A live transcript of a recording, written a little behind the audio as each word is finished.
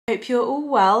Hope you're all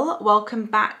well. Welcome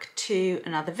back to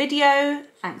another video.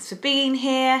 Thanks for being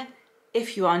here.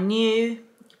 If you are new,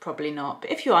 probably not,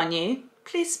 but if you are new,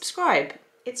 please subscribe.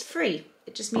 It's free.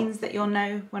 It just means that you'll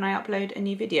know when I upload a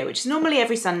new video, which is normally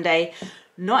every Sunday,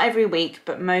 not every week,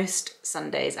 but most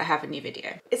Sundays I have a new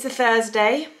video. It's a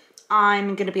Thursday.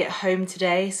 I'm gonna be at home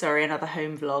today. Sorry, another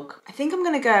home vlog. I think I'm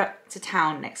gonna go to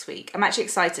town next week. I'm actually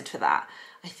excited for that.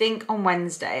 I think on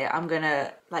Wednesday I'm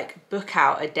gonna like book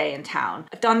out a day in town.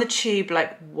 I've done the tube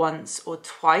like once or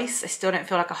twice. I still don't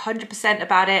feel like 100%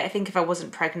 about it. I think if I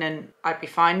wasn't pregnant, I'd be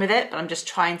fine with it, but I'm just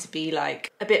trying to be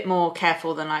like a bit more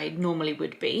careful than I normally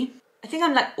would be. I think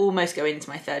I'm like almost going into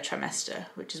my third trimester,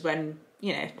 which is when,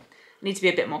 you know, I need to be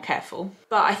a bit more careful.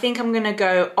 But I think I'm gonna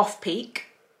go off peak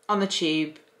on the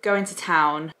tube, go into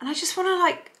town, and I just wanna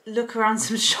like look around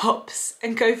some shops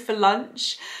and go for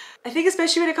lunch. I think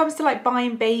especially when it comes to like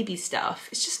buying baby stuff,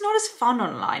 it's just not as fun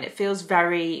online. It feels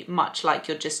very much like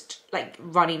you're just like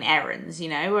running errands, you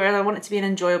know, whereas I want it to be an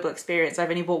enjoyable experience.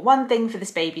 I've only bought one thing for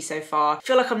this baby so far. I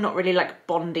feel like I'm not really like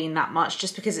bonding that much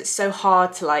just because it's so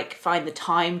hard to like find the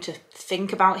time to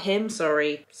think about him.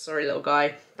 Sorry little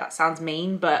guy, that sounds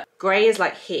mean, but Gray is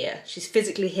like here. She's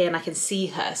physically here and I can see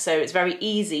her. So it's very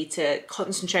easy to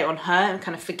concentrate on her and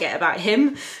kind of forget about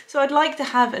him. So I'd like to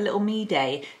have a little me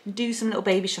day and do some little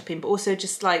baby shopping, but also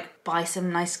just like buy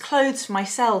some nice clothes for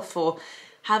myself or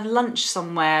have lunch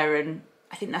somewhere, and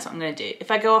I think that's what I'm gonna do. If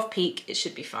I go off peak, it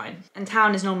should be fine. And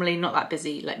town is normally not that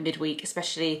busy, like midweek,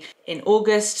 especially in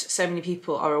August. So many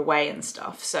people are away and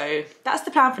stuff. So that's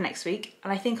the plan for next week.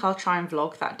 And I think I'll try and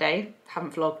vlog that day.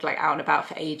 Haven't vlogged like out and about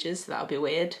for ages, so that'll be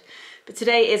weird. But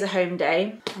today is a home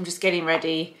day. I'm just getting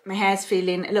ready. My hair's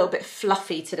feeling a little bit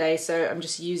fluffy today, so I'm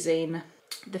just using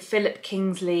the Philip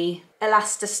Kingsley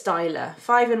Elastostyler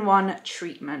 5-in-1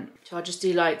 treatment. So I'll just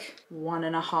do like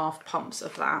 1.5 pumps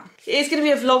of that. It is going to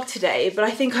be a vlog today, but I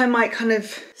think I might kind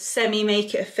of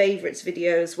semi-make it a favourites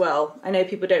video as well. I know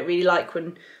people don't really like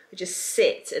when I just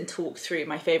sit and talk through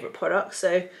my favourite products,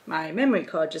 so my memory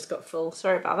card just got full,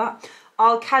 sorry about that.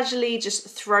 I'll casually just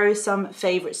throw some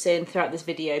favourites in throughout this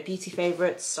video. Beauty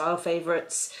favourites, style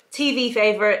favourites, TV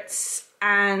favourites,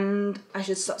 and I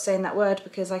should stop saying that word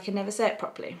because I can never say it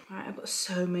properly. Right, I've got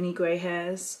so many grey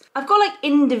hairs. I've got like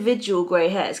individual grey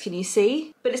hairs, can you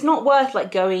see? But it's not worth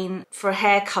like going for a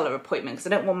hair colour appointment because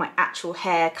I don't want my actual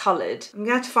hair coloured. I'm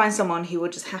gonna have to find someone who will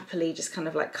just happily just kind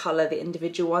of like colour the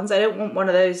individual ones. I don't want one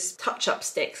of those touch-up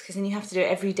sticks because then you have to do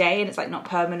it every day and it's like not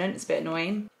permanent, it's a bit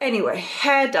annoying. Anyway,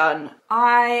 hair done.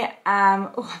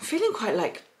 I'm feeling quite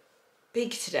like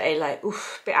big today, like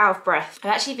oof, a bit out of breath.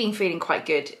 I've actually been feeling quite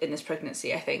good in this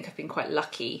pregnancy, I think. I've been quite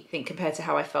lucky. I think compared to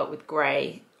how I felt with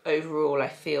Gray, overall I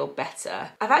feel better.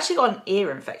 I've actually got an ear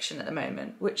infection at the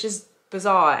moment, which is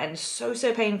bizarre and so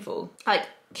painful. Like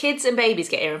kids and babies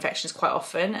get ear infections quite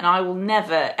often and I will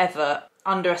never ever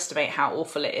underestimate how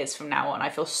awful it is from now on. I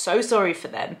feel so sorry for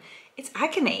them. It's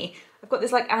agony. I've got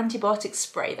this like antibiotic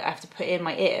spray that I have to put in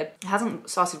my ear. It hasn't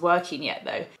started working yet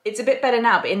though. It's a bit better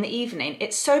now, but in the evening,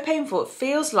 it's so painful. It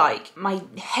feels like my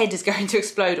head is going to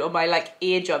explode or my like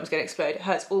eardrum's going to explode. It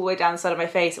hurts all the way down the side of my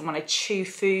face, and when I chew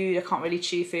food, I can't really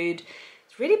chew food.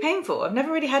 It's really painful. I've never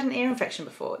really had an ear infection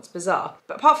before. It's bizarre.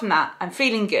 But apart from that, I'm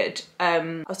feeling good.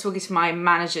 I was talking to my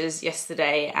managers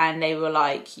yesterday and they were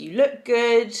like, you look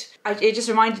good. It just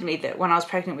reminded me that when I was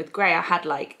pregnant with Gray, I had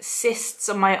like cysts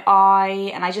on my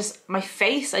eye and my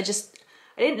face, I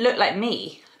didn't look like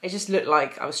me. I just looked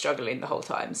like I was struggling the whole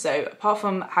time. So apart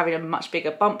from having a much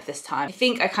bigger bump this time, I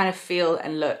think I kind of feel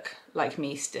and look like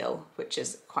me still, which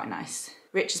is quite nice.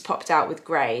 Rich has popped out with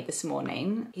Gray this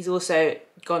morning. He's also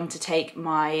gone to take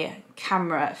my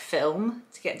camera film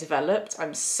to get developed.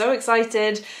 I'm so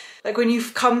excited. Like when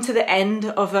you've come to the end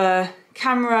of a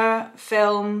camera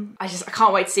film, I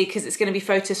can't wait to see because it's going to be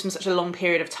photos from such a long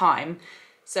period of time.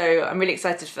 So I'm really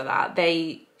excited for that.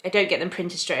 I don't get them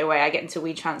printed straight away. I get them to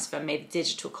WeTransfer, made the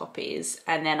digital copies,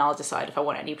 and then I'll decide if I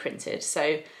want any printed.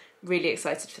 So really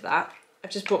excited for that. I've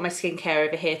just brought my skincare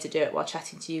over here to do it while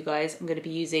chatting to you guys. I'm going to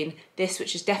be using this,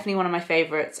 which is definitely one of my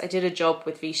favourites. I did a job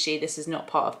with Vichy. This is not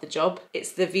part of the job.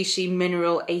 It's the Vichy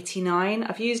Mineral 89.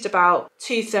 I've used about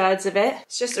 2/3 of it.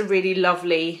 It's just a really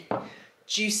lovely,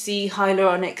 juicy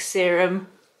hyaluronic serum.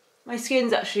 My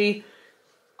skin's actually,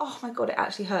 oh my God, it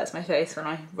actually hurts my face when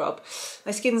I rub.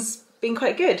 My skin's been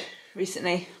quite good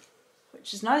recently,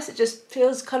 which is nice. It just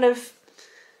feels kind of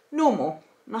normal.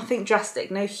 Nothing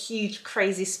drastic, no huge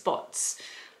crazy spots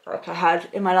like I had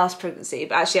in my last pregnancy.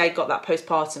 But actually I got that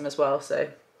postpartum as well, so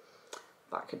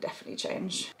that could definitely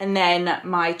change. And then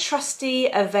my trusty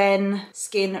Aven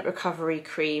Skin Recovery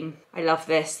Cream. I love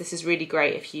this. This is really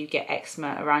great if you get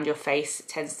eczema around your face. It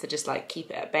tends to just like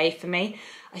keep it at bay for me.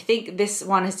 I think this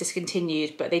one has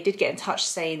discontinued, but they did get in touch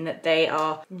saying that they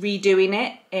are redoing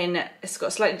it in, it's got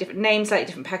a slightly different name, slightly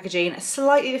different packaging, a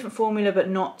slightly different formula, but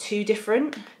not too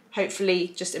different.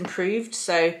 Hopefully just improved.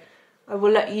 So I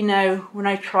will let you know when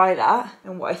I try that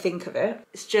and what I think of it.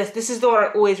 It's just, this is the one I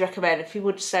always recommend. If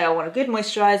people just say I want a good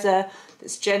moisturiser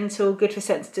that's gentle, good for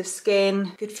sensitive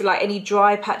skin, good for like any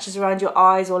dry patches around your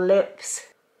eyes or lips.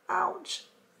 Ouch.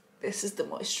 This is the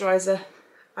moisturiser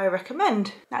I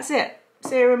recommend. That's it.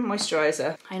 Serum,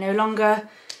 moisturiser. I no longer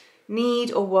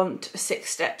need or want a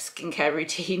 6-step skincare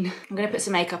routine. I'm gonna put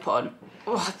some makeup on.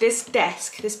 Oh, this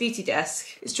desk, this beauty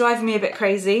desk, is driving me a bit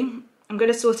crazy. I'm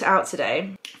gonna sort it out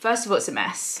today. First of all, it's a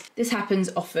mess. This happens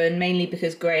often, mainly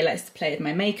because Gray likes to play with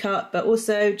my makeup, but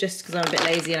also just because I'm a bit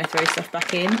lazy and I throw stuff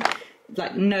back in.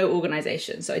 Like no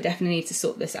organisation, so I definitely need to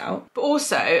sort this out. But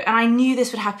also, and I knew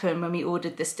this would happen when we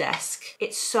ordered this desk,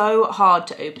 it's so hard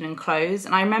to open and close.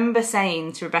 And I remember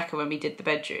saying to Rebecca when we did the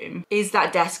bedroom, is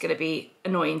that desk gonna be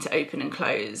annoying to open and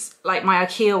close? Like my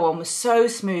IKEA one was so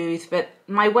smooth, but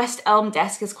my West Elm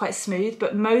desk is quite smooth,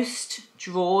 but most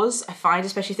drawers I find,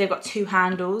 especially if they've got 2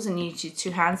 handles and you need to use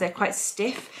 2 hands, they're quite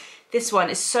stiff. This one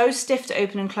is so stiff to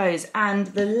open and close, and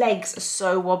the legs are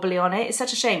so wobbly on it. It's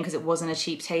such a shame because it wasn't a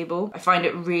cheap table. I find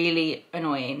it really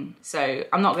annoying. So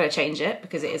I'm not gonna change it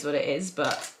because it is what it is,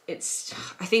 but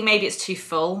I think maybe it's too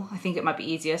full. I think it might be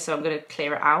easier, so I'm gonna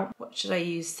clear it out. What should I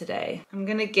use today? I'm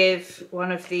gonna give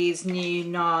one of these new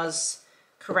NARS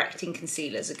correcting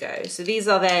concealers a go. So these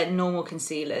are their normal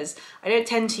concealers. I don't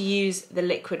tend to use the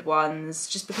liquid ones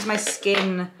just because my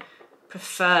skin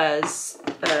prefers,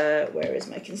 where is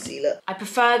my concealer? I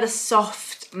prefer the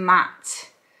soft matte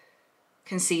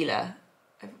concealer.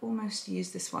 I've almost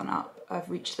used this one up. I've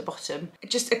reached the bottom.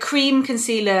 Just a cream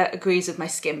concealer agrees with my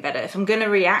skin better. If I'm gonna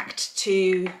react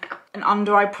to an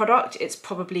under eye product, it's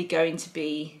probably going to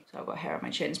be, so I've got hair on my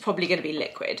chin, it's probably gonna be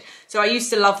liquid. So I used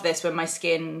to love this when my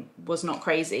skin was not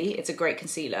crazy. It's a great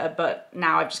concealer, but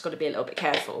now I've just gotta be a little bit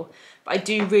careful. But I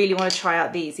do really wanna try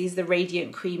out these. These are the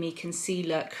Radiant Creamy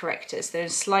Concealer Correctors. They're in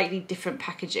slightly different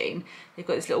packaging. They've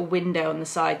got this little window on the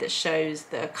side that shows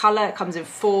the color. It comes in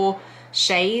 4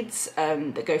 shades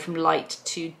that go from light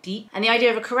to deep. And the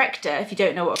idea of a corrector, if you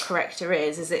don't know what a corrector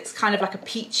is it's kind of like a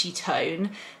peachy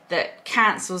tone that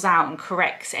cancels out and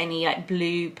corrects any like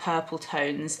blue, purple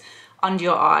tones under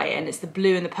your eye, and it's the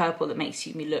blue and the purple that makes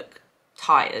you look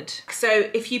tired. So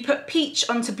if you put peach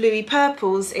onto bluey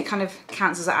purples, it kind of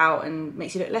cancels it out and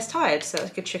makes you look less tired. So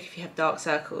that's a good trick if you have dark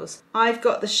circles. I've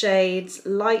got the shades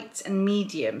light and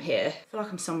medium here. I feel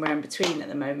like I'm somewhere in between at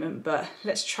the moment, but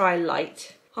let's try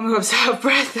light. Oh my god, I'm so out of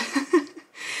breath.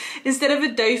 Instead of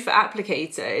a doe foot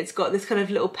applicator, it's got this kind of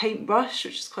little paintbrush,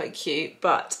 which is quite cute,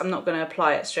 but I'm not gonna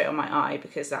apply it straight on my eye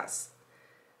because that's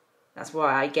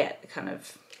why I get the kind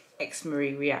of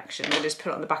eczema-y reaction. I'll just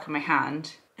put it on the back of my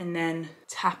hand and then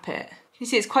tap it. You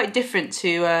see, it's quite different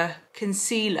to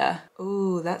concealer.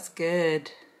 Ooh, that's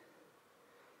good.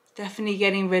 Definitely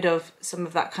getting rid of some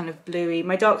of that kind of bluey.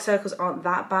 My dark circles aren't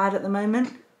that bad at the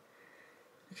moment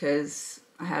because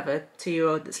I have a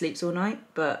 2-year-old that sleeps all night,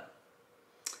 but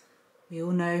we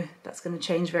all know that's going to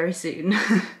change very soon.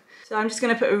 So I'm just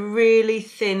going to put a really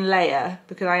thin layer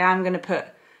because I am going to put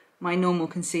my normal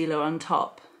concealer on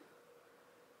top.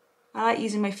 I like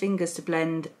using my fingers to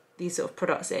blend these sort of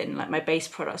products in, like my base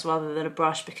products, rather than a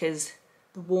brush, because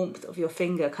the warmth of your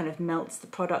finger kind of melts the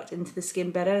product into the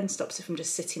skin better and stops it from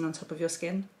just sitting on top of your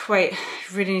skin. Wait,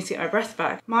 I really need to get my breath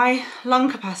back. My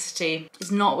lung capacity is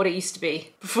not what it used to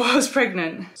be before I was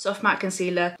pregnant. Soft matte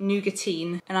concealer,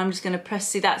 Nougatine, and I'm just gonna press,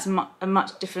 see that's a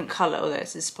much different color, although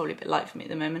this is probably a bit light for me at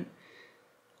the moment.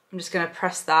 I'm just gonna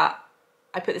press that.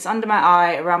 I put this under my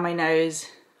eye, around my nose,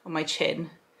 on my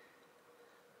chin.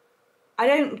 I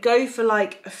don't go for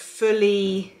like a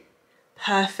fully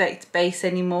perfect base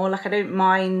anymore. Like I don't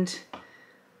mind,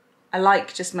 I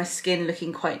like just my skin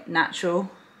looking quite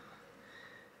natural.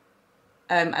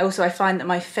 I find that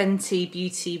my Fenty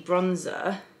Beauty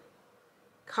bronzer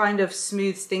kind of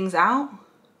smooths things out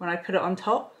when I put it on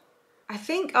top. I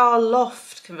think our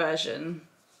Loft conversion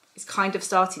is kind of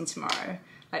starting tomorrow.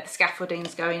 Like the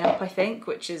scaffolding's going up, I think,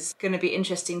 which is going to be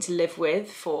interesting to live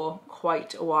with for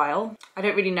quite a while. I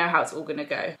don't really know how it's all going to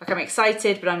go. Like, I'm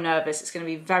excited, but I'm nervous. It's going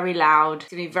to be very loud.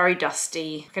 It's going to be very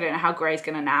dusty. I don't know how Gray's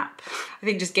going to nap. I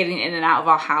think just getting in and out of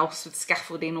our house with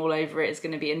scaffolding all over it is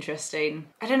going to be interesting.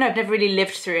 I don't know, I've never really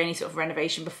lived through any sort of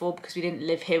renovation before because we didn't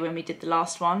live here when we did the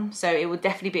last one. So it will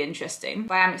definitely be interesting.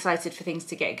 But I am excited for things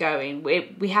to get going.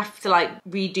 We have to like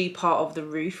redo part of the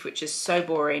roof, which is so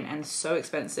boring and so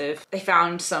expensive. They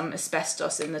found some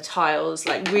asbestos in the tiles,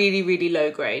 like really, really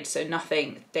low grade. So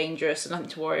nothing dangerous, nothing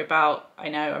to worry about. I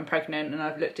know I'm pregnant and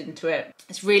I've looked into it.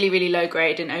 It's really, really low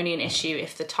grade and only an issue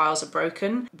if the tiles are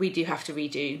broken. We do have to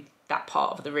redo that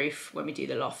part of the roof when we do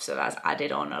the loft, so that's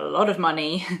added on a lot of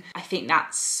money. I think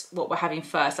that's what we're having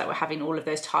first, like we're having all of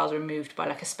those tiles removed by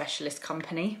like a specialist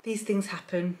company. These things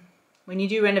happen. When you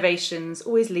do renovations,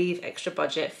 always leave extra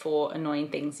budget for annoying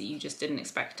things that you just didn't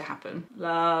expect to happen.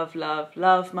 Love, love,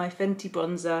 love my Fenty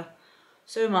bronzer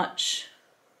so much.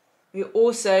 We're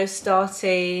also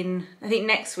starting, I think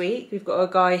next week, we've got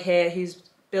a guy here who's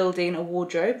building a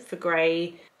wardrobe for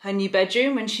Gray, her new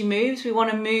bedroom when she moves. We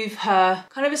want to move her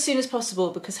kind of as soon as possible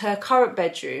because her current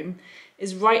bedroom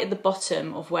is right at the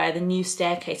bottom of where the new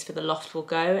staircase for the loft will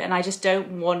go, and I just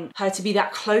don't want her to be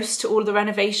that close to all the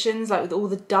renovations, like with all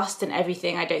the dust and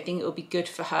everything. I don't think it will be good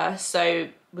for her, so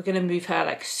we're going to move her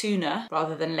like sooner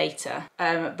rather than later.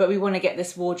 But we want to get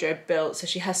this wardrobe built so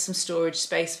she has some storage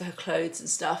space for her clothes and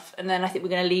stuff, and then I think we're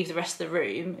going to leave the rest of the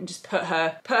room and just put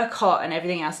her cot and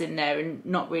everything else in there and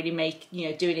not really make, you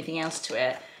know, do anything else to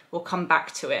it. We'll come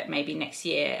back to it maybe next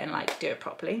year and like do it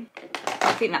properly.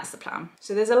 I think that's the plan.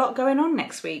 So there's a lot going on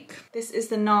next week. This is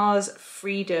the NARS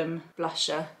Freedom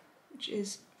blusher, which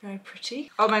is very pretty.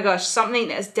 Oh my gosh, something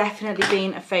that has definitely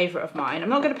been a favourite of mine. I'm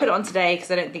not going to put it on today because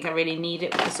I don't think I really need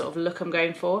it with the sort of look I'm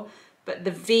going for. But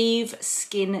the Vive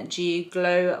Skin Dew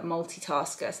Glow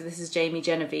Multitasker. So this is Jamie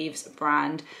Genevieve's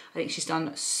brand. I think she's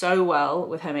done so well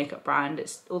with her makeup brand.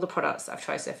 It's all the products that I've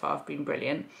tried so far have been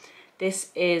brilliant.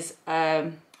 This is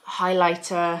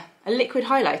highlighter, a liquid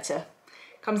highlighter.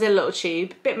 Comes in a little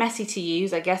tube, bit messy to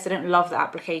use, I guess. I don't love the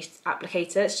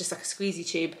applicator. It's just like a squeezy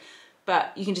tube,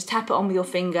 but you can just tap it on with your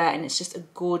finger and it's just a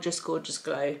gorgeous, gorgeous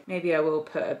glow. Maybe I will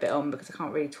put a bit on because I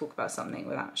can't really talk about something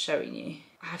without showing you.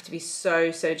 I have to be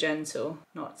so, so gentle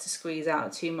not to squeeze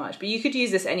out too much. But you could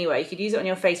use this anyway. You could use it on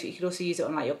your face, but you could also use it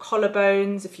on like your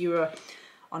collarbones if you were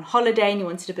on holiday and you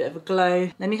wanted a bit of a glow.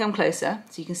 Let me come closer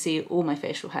so you can see all my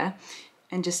facial hair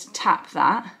and just tap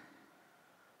that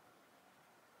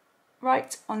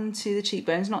right onto the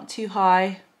cheekbones, not too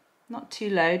high, not too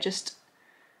low, just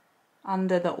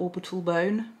under the orbital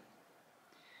bone.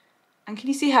 And can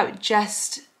you see how it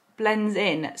just blends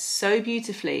in so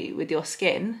beautifully with your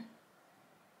skin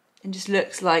and just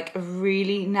looks like a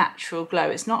really natural glow?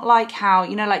 It's not like how,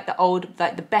 you know, like the old,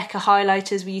 like the Becca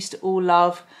highlighters we used to all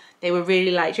love. They were really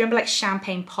like, do you remember like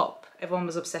Champagne Pop? Everyone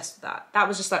was obsessed with that. That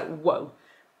was just like, whoa,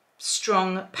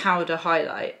 strong powder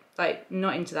highlight. Like,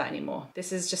 not into that anymore.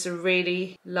 This is just a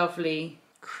really lovely,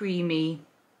 creamy,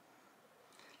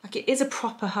 like it is a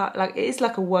proper, like it is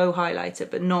like a Woe highlighter,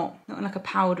 but not like a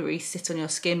powdery sit on your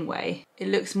skin way. It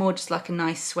looks more just like a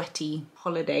nice sweaty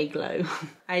holiday glow.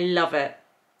 I love it.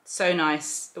 So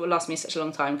nice. It will last me such a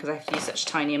long time because I have to use such a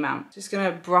tiny amount. Just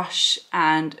gonna brush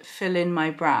and fill in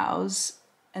my brows.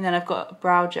 And then I've got a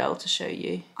brow gel to show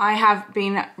you. I have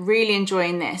been really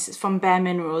enjoying this. It's from Bare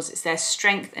Minerals. It's their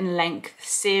Strength and Length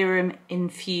Serum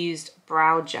Infused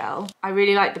Brow Gel. I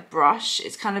really like the brush.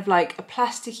 It's kind of like a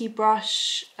plasticky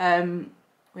brush.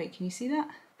 Wait, can you see that?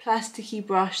 Plasticky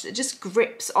brush that just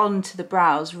grips onto the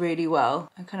brows really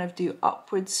well. I kind of do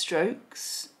upward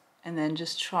strokes and then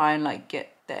just try and like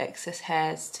get the excess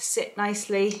hairs to sit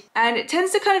nicely, and it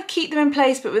tends to kind of keep them in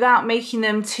place but without making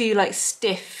them too like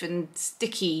stiff and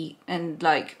sticky, and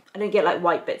like I don't get like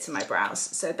white bits in my brows.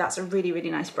 So that's a really, really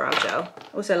nice brow gel.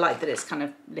 Also like that it's kind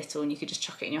of little and you could just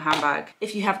chuck it in your handbag.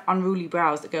 If you have unruly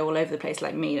brows that go all over the place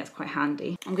like me, that's quite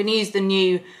handy. I'm going to use the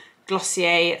new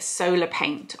Glossier Solar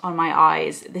Paint on my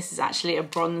eyes. This is actually a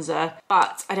bronzer,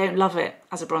 but I don't love it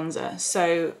as a bronzer,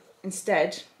 so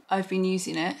instead I've been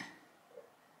using it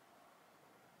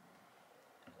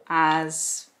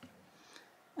as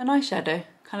an eyeshadow,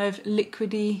 kind of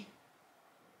liquidy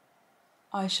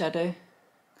eyeshadow,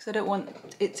 because I don't want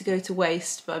it to go to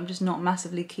waste, but I'm just not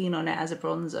massively keen on it as a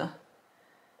bronzer.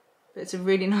 But it's a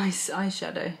really nice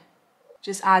eyeshadow.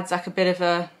 Just adds like a bit of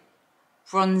a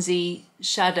bronzy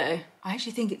shadow. I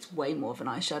actually think it's way more of an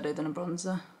eyeshadow than a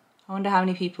bronzer. I wonder how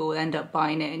many people will end up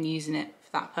buying it and using it for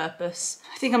for that purpose.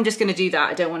 I think I'm just gonna do that.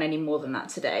 I don't want any more than that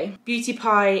today. Beauty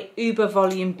Pie Uber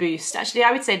Volume Boost. Actually,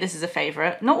 I would say this is a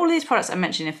favorite. Not all of these products I'm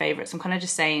mentioning are favorites. I'm kind of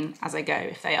just saying as I go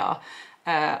if they are.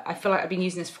 I feel like I've been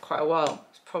using this for quite a while.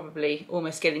 It's probably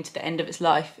almost getting to the end of its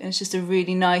life. And it's just a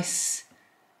really nice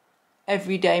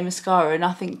everyday mascara.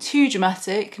 Nothing too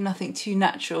dramatic, nothing too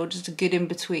natural, just a good in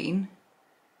between.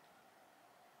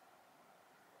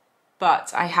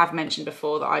 But I have mentioned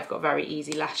before that I've got very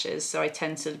easy lashes, so I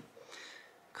tend to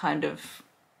kind of,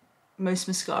 most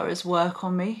mascaras work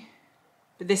on me.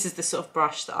 But this is the sort of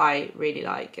brush that I really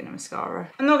like in a mascara.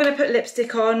 I'm not gonna put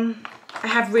lipstick on. I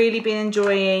have really been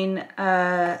enjoying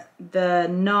the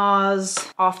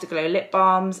NARS Afterglow lip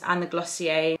balms and the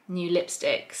Glossier new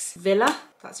lipsticks. Villa,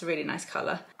 that's a really nice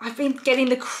colour. I've been getting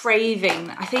the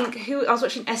craving. I think, I was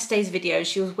watching Este's video,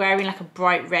 she was wearing like a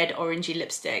bright red orangey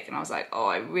lipstick and I was like, oh,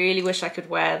 I really wish I could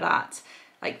wear that.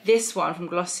 Like this one from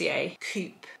Glossier,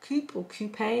 Coupe or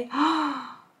Coupe?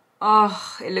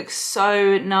 Oh, it looks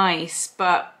so nice,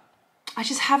 but I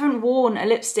just haven't worn a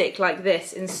lipstick like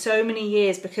this in so many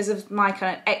years because of my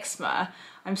kind of eczema.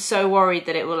 I'm so worried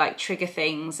that it will like trigger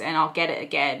things and I'll get it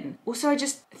again. Also, I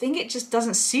think it just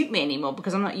doesn't suit me anymore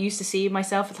because I'm not used to seeing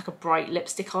myself with like a bright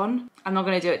lipstick on. I'm not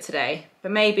gonna do it today, but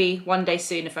maybe one day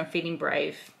soon if I'm feeling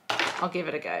brave, I'll give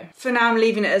it a go. For now, I'm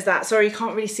leaving it as that. Sorry, you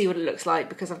can't really see what it looks like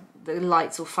because the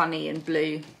light's all funny and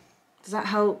blue. Does that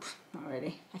help? Not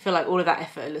really. I feel like all of that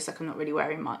effort, it looks like I'm not really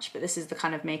wearing much, but this is the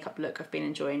kind of makeup look I've been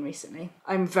enjoying recently.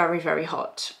 I'm very, very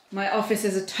hot. My office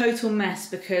is a total mess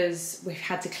because we've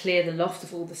had to clear the loft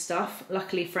of all the stuff.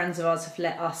 Luckily, friends of ours have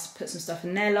let us put some stuff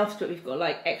in their loft, but we've got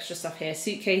like extra stuff here,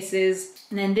 suitcases.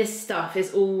 And then this stuff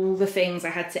is all the things I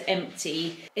had to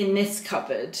empty in this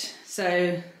cupboard.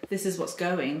 So this is what's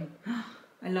going.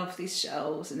 I love these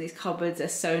shelves and these cupboards, they're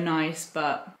so nice,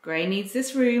 but Gray needs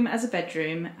this room as a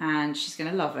bedroom and she's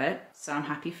gonna love it, so I'm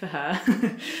happy for her.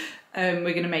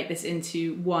 We're gonna make this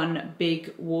into one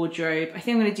big wardrobe. I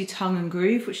think I'm gonna do tongue and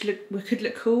groove, which could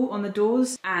look cool on the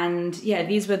doors. And yeah,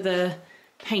 these were the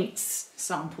paints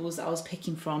samples that I was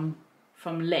picking from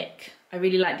Lick. I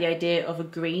really like the idea of a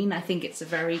green. I think it's a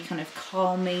very kind of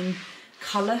calming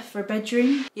colour for a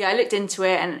bedroom. Yeah, I looked into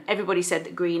it and everybody said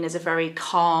that green is a very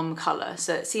calm colour,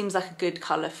 so it seems like a good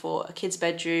colour for a kid's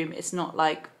bedroom. It's not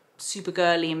like super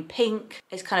girly and pink.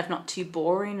 It's kind of not too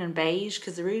boring and beige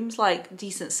because the room's like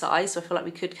decent size, so I feel like we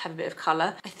could have a bit of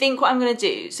colour. I think what I'm going to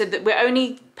do, so that we're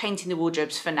only painting the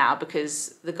wardrobes for now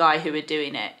because the guy who we're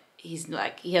doing it, he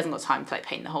hasn't got time to like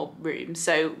paint the whole room,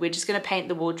 so we're just going to paint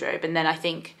the wardrobe and then I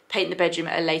think paint the bedroom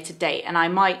at a later date. And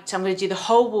I'm going to do the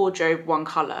whole wardrobe one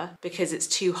colour because it's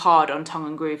too hard on tongue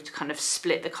and groove to kind of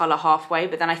split the colour halfway,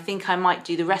 but then I think I might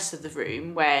do the rest of the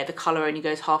room where the colour only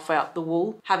goes halfway up the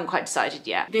wall. Haven't quite decided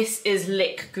yet. This is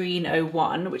Lick Green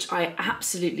 01, which I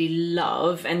absolutely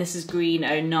love, and this is Green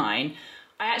 09.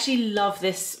 I actually love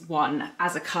this one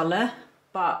as a colour,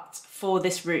 but for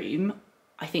this room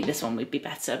I think this one would be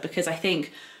better because I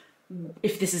think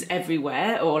if this is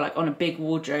everywhere or like on a big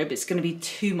wardrobe, it's going to be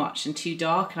too much and too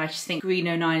dark, and I just think Green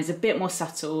 09 is a bit more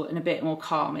subtle and a bit more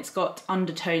calm. It's got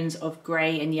undertones of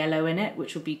grey and yellow in it,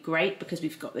 which will be great because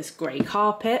we've got this grey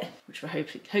carpet, which we're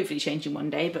hopefully changing one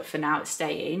day, but for now it's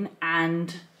staying.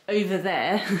 And over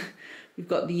there we've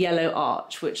got the yellow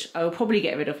arch, which I will probably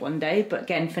get rid of one day, but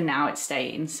again, for now it's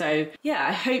staying. So yeah,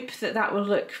 I hope that that will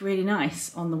look really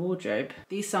nice on the wardrobe.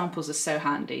 These samples are so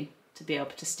handy to be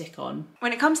able to stick on.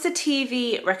 When it comes to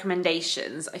TV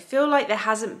recommendations, I feel like there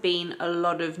hasn't been a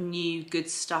lot of new good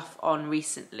stuff on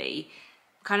recently.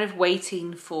 Kind of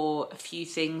waiting for a few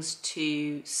things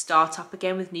to start up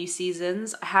again with new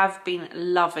seasons. I have been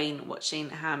loving watching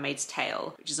Handmaid's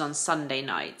Tale, which is on Sunday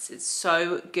nights. It's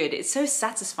so good. It's so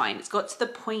satisfying. It's got to the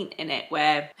point in it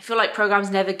where I feel like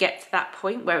programs never get to that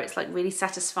point where it's like really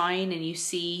satisfying and you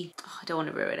see, oh, I don't want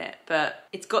to ruin it, but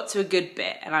it's got to a good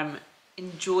bit and I'm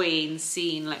enjoying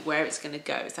seeing like where it's going to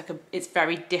go. It's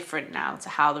very different now to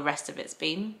how the rest of it's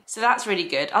been, so that's really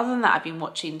good. Other than that, I've been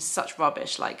watching such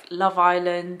rubbish like Love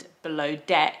Island, Below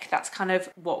Deck. That's kind of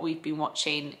what we've been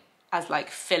watching as like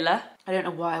filler. I don't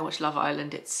know why I watch Love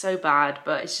Island, it's so bad,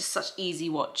 but it's just such easy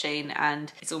watching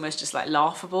and it's almost just like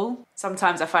laughable.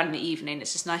 Sometimes I find in the evening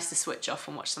it's just nice to switch off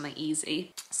and watch something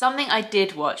easy. Something I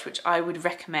did watch, which I would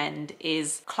recommend,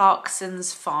 is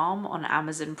Clarkson's Farm on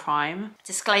Amazon Prime.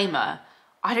 Disclaimer,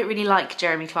 I don't really like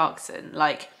Jeremy Clarkson.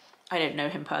 Like, I don't know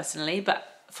him personally, but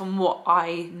from what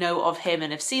I know of him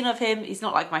and have seen of him, he's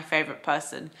not like my favourite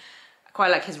person. I quite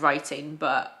like his writing,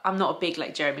 but I'm not a big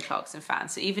like Jeremy Clarkson fan.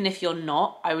 So even if you're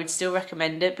not, I would still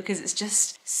recommend it because it's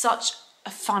just such a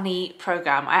funny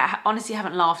program. I honestly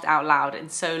haven't laughed out loud in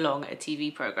so long at a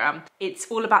TV program. It's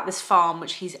all about this farm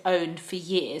which he's owned for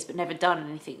years but never done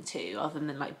anything to, other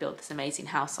than like build this amazing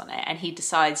house on it. And he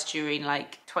decides during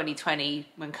like 2020,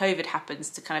 when COVID happens,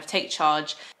 to kind of take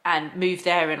charge and move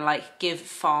there and like give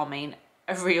farming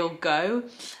a real go.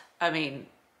 I mean,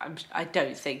 I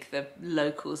don't think the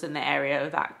locals in the area are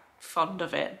that fond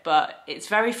of it, but it's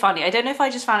very funny. I don't know if I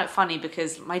just found it funny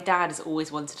because my dad has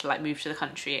always wanted to like move to the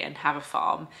country and have a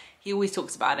farm. He always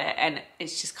talks about it, and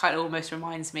it's just kind of almost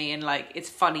reminds me, and like it's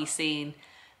funny seeing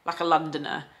like a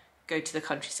Londoner go to the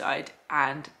countryside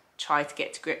and try to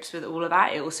get to grips with all of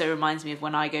that. It also reminds me of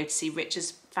when I go to see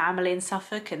Richard's family in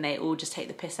Suffolk and they all just take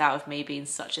the piss out of me being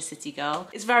such a city girl.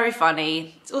 It's very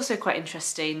funny. It's also quite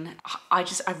interesting. I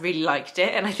really liked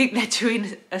it, and I think they're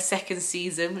doing a second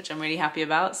season, which I'm really happy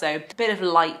about. So a bit of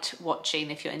light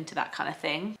watching if you're into that kind of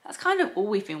thing. That's kind of all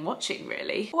we've been watching,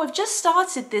 really. Oh, I've just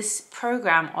started this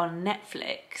program on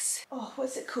Netflix. Oh,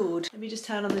 what's it called? Let me just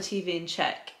turn on the TV and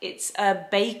check. It's a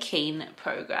baking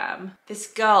program. This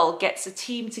girl gets a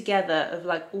team together of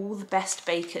like all the best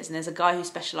bakers, and there's a guy who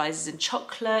specializes in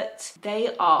chocolate.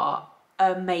 They are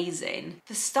amazing.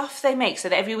 The stuff they make, so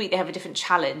that every week they have a different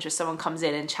challenge where someone comes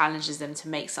in and challenges them to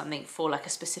make something for like a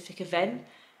specific event.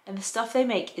 And the stuff they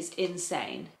make is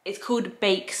insane. It's called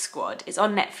Bake Squad. It's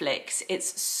on Netflix.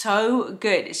 It's so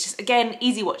good. It's just, again,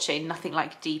 easy watching, nothing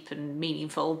like deep and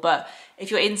meaningful. But if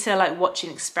you're into like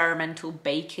watching experimental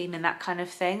baking and that kind of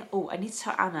thing, oh, I need to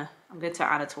tell Anna. I'm going to tell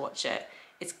Anna to watch it.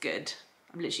 It's good.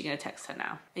 I'm literally going to text her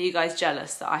now. Are you guys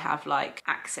jealous that I have like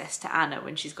access to Anna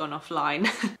when she's gone offline?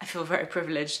 I feel very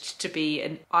privileged to be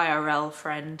an IRL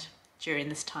friend during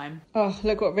this time. Oh,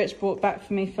 look what Rich brought back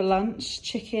for me for lunch.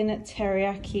 Chicken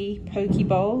teriyaki poke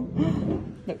bowl.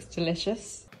 Looks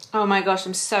delicious. Oh my gosh,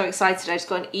 I'm so excited. I just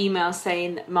got an email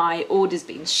saying that my order's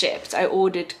been shipped. I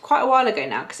ordered quite a while ago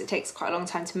now because it takes quite a long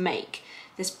time to make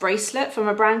this bracelet from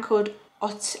a brand called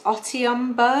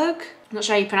Otiumberg. I'm not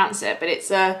sure how you pronounce it, but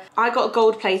it's I got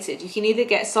gold plated. You can either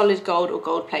get solid gold or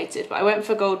gold plated, but I went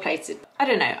for gold plated. I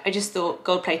don't know, I just thought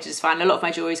gold plated is fine. A lot of my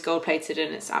jewelry is gold plated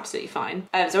and it's absolutely fine.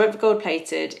 So I went for gold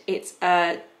plated. It's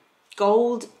a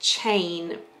gold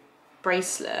chain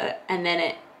bracelet and then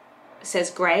it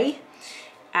says grey,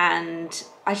 and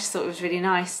I just thought it was really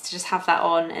nice to just have that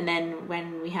on, and then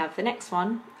when we have the next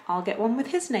one, I'll get one with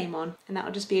his name on, and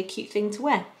that'll just be a cute thing to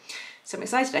wear. So I'm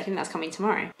excited. I think that's coming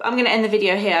tomorrow. But I'm going to end the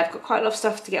video here. I've got quite a lot of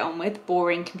stuff to get on with,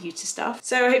 boring computer stuff.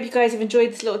 So I hope you guys have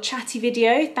enjoyed this little chatty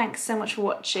video. Thanks so much for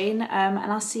watching, and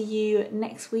I'll see you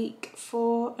next week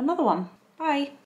for another one. Bye.